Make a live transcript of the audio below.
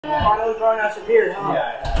Finally growing out your beard, huh?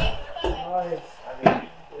 Yeah. Nice. I mean,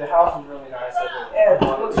 the house is really nice. Yeah, it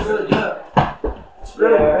looks really good. It's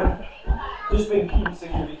really good. Just been keeping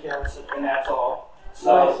security cameras, and that's all.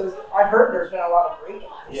 So, Nice. I've heard there's been a lot of break-ins.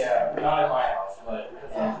 yeah, not at my house, but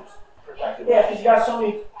because I'm protected. Yeah, because you got so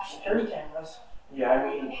many security cameras. Yeah, I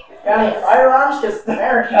mean, Got any firearms? Because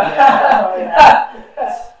America.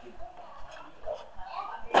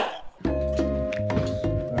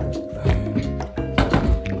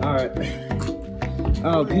 Alright.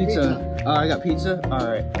 Oh, pizza. I got pizza?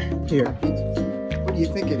 Alright. Here. What do you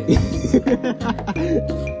think it is?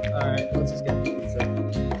 Alright, let's just get pizza.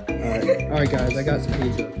 Alright guys, I got some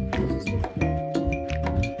pizza.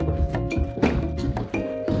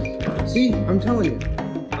 See, I'm telling you.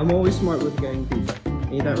 I'm always smart with getting pizza.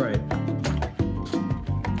 Ain't that right?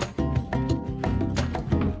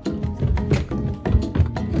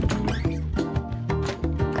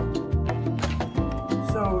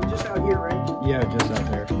 So, just out here, right? Yeah, just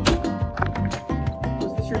out there.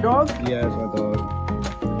 Was this your dog? Yeah, it's my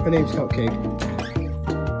dog. Her name's Cupcake.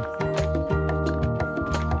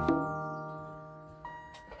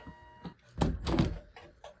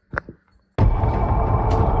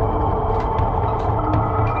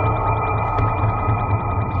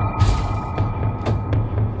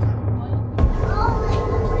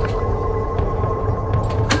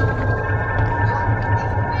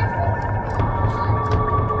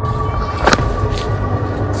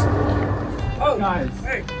 Guys,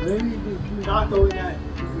 Hey. maybe do not go in that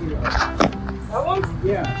zero. That one?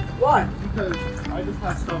 Yeah, Why? because I just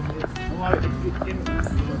have stuff. It's a lot of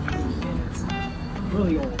it's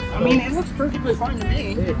really old. I mean, it looks perfectly fine to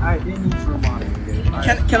me. It needs remodeling, dude.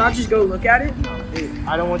 Can I just go look at it? No,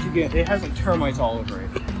 I don't want you to get. It has like termites all over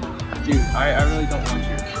it, dude. I really don't want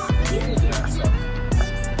you to do that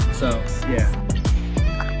stuff. So yeah.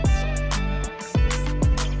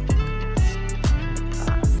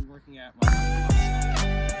 I'm working at my.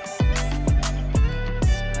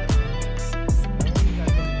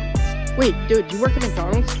 Wait, dude, you work at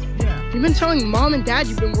McDonald's? Yeah. You've been telling mom and dad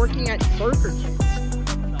you've been working at Burger King.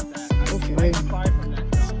 Okay. I got fired from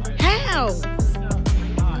that job. How?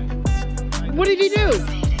 What did he do?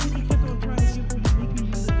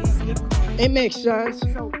 It makes sense.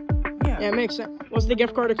 So, yeah. Yeah, it makes sense. Was the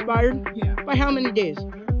gift card expired? Yeah. By how many days?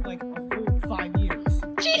 Like a full 5 years.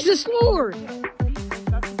 Jesus Lord!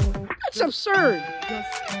 That's the point. That's absurd.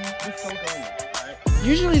 Just don't go in there, alright?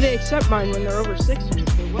 Usually they accept mine when they're over 6 years,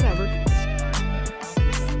 but whatever.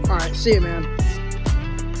 Alright, see you, man.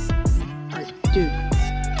 Alright, dude.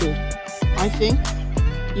 I think,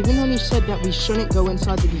 even when he said that we shouldn't go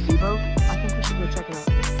inside the gazebo, I think we should go check it out.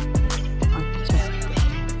 Alright, let's go.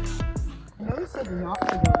 I know he said not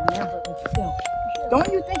to go in there, but like, still.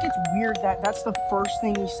 Don't you think it's weird that that's the first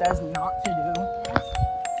thing he says not to do?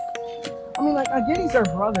 I mean, like, I get he's our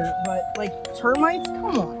brother, but, like, termites?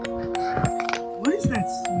 Come on. What is that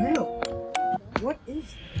smell? What is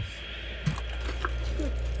this?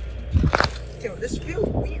 Dude, this feels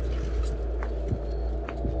weird.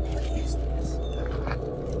 What is this?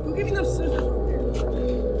 Go give me those scissors up there.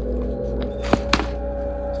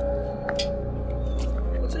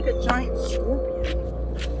 Looks like a giant scorpion.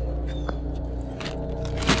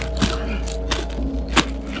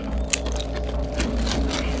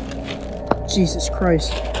 Jesus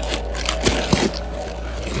Christ.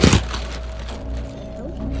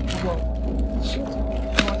 Whoa. Shit.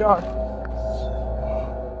 Oh my god.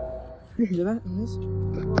 You hear that noise?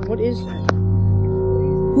 What is that?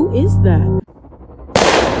 Who is that?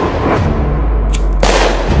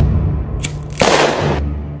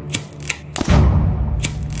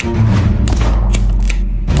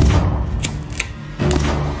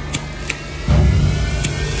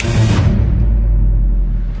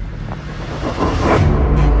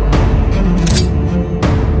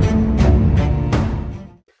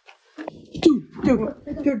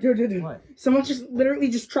 Dude. What? Someone just literally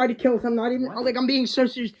just tried to kill us. I'm not even, like, I'm being so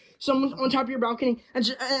serious. Someone's on top of your balcony and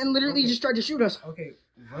literally just tried to shoot us. Okay,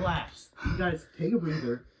 relax. You guys take a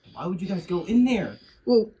breather. Why would you guys go in there?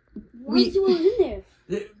 Well, Why did you want in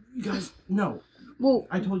there? You guys, no. Well,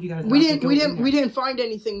 I told you guys. we not to go in there. didn't find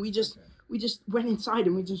anything. We just went inside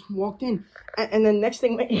and we just walked in. And then next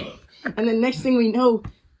thing we know,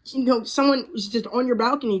 someone was just on your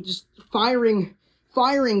balcony just firing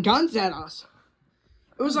guns at us.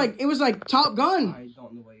 It was like Top Gun. I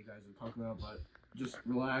don't know what you guys are talking about, but just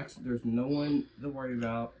relax. There's no one to worry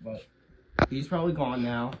about, but he's probably gone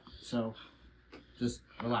now, so just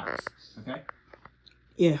relax, okay?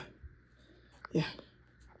 Yeah.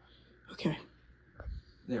 Okay.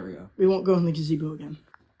 There we go. We won't go in the gazebo again.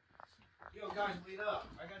 Yo, guys, wait up.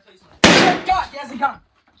 I gotta tell you something. God, he has a gun.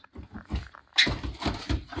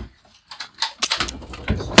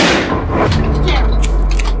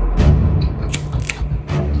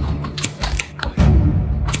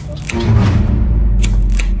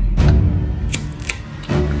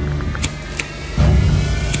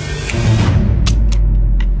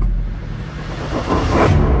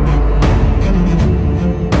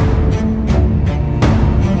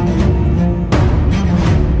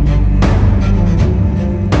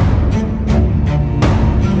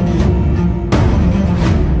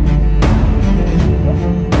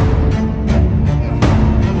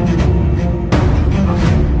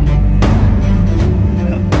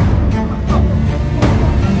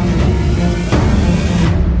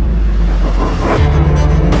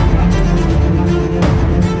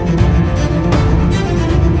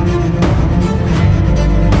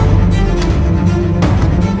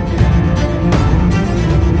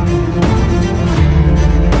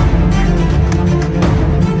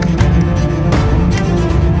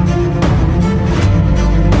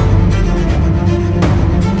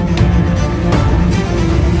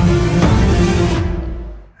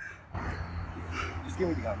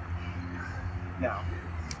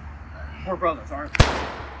 We're brothers, aren't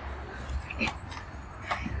we?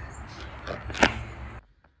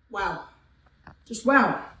 Wow. Just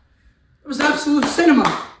wow. It was absolute cinema.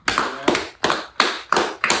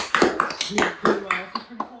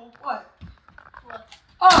 What?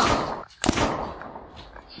 Oh!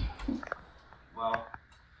 Well,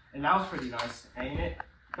 and that was pretty nice, ain't it,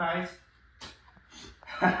 guys?